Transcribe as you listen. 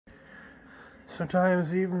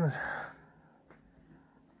sometimes even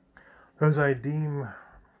those I deem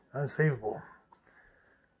unsavable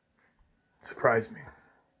surprise me.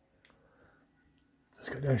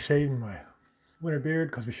 Just got done shaving my winter beard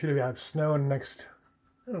because we should have snow in the next,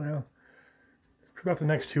 I don't know, for about the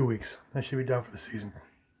next 2 weeks. That should be done for the season.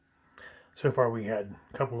 So far we had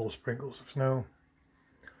a couple little sprinkles of snow.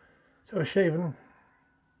 So I was shaving.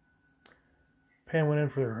 Pam went in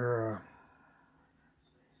for her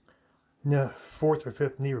 4th or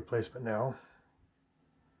 5th knee replacement now.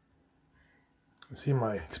 You see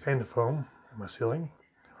my expanded foam in my ceiling.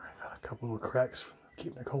 I got a couple little cracks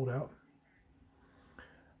keeping the cold out.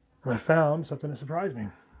 And I found something that surprised me.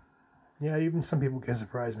 Yeah, even some people can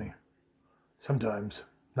surprise me. Sometimes.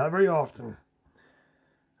 Not very often.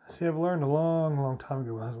 See, I've learned a long, long time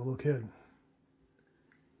ago when I was a little kid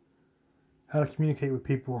how to communicate with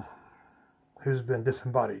people who's been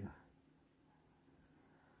disembodied.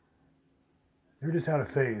 They're just out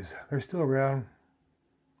of phase. They're still around.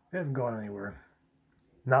 They haven't gone anywhere.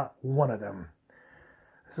 Not one of them.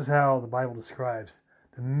 This is how the Bible describes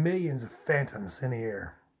the millions of phantoms in the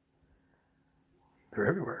air. They're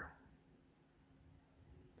everywhere.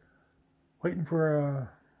 Waiting for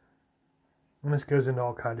and this goes into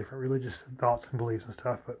all kinds of different religious thoughts and beliefs and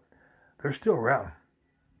stuff, but they're still around.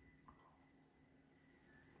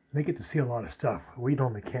 They get to see a lot of stuff we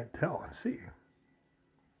normally can't tell and see.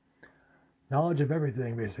 Knowledge of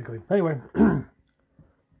everything, basically. Anyway,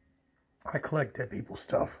 I collect dead people's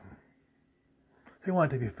stuff. They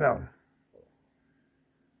want it to be found.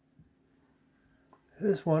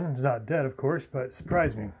 This one is not dead, of course, but it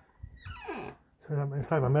surprised me. So I'm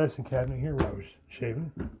inside my medicine cabinet here where I was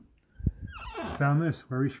shaving. Found this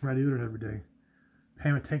where I reach for my deodorant every day.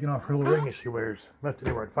 Pam had taken off her little ring that she wears. Left it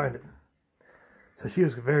anywhere I'd find it. So she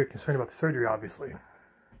was very concerned about the surgery, obviously.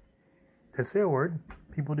 Didn't say a word.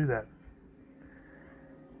 People do that.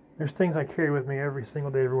 There's things I carry with me every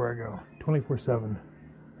single day, everywhere I go. 24/7.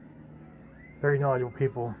 Very knowledgeable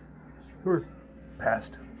people who are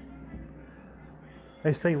past.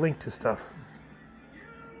 They stay linked to stuff.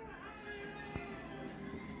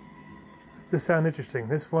 This sounded interesting.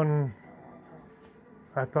 This one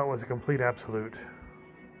I thought was a complete absolute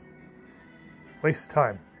waste of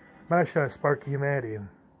time. Might have shown a spark of humanity and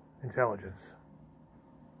intelligence.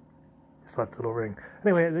 Just left a little ring.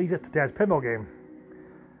 Anyway, he's at the Dad's pinball game.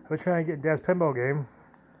 I was trying to get Dad's pinball game.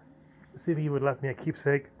 See if he would left me a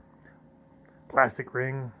keepsake, plastic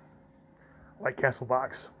ring, White Castle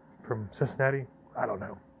box from Cincinnati. I don't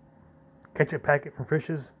know. Ketchup packet from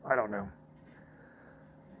Frisch's. I don't know.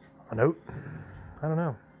 A note. I don't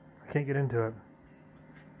know. I can't get into it.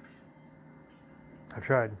 I've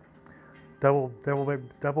tried. Double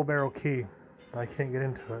barrel key. I can't get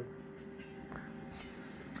into it.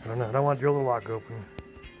 I don't know. I don't want to drill the lock open.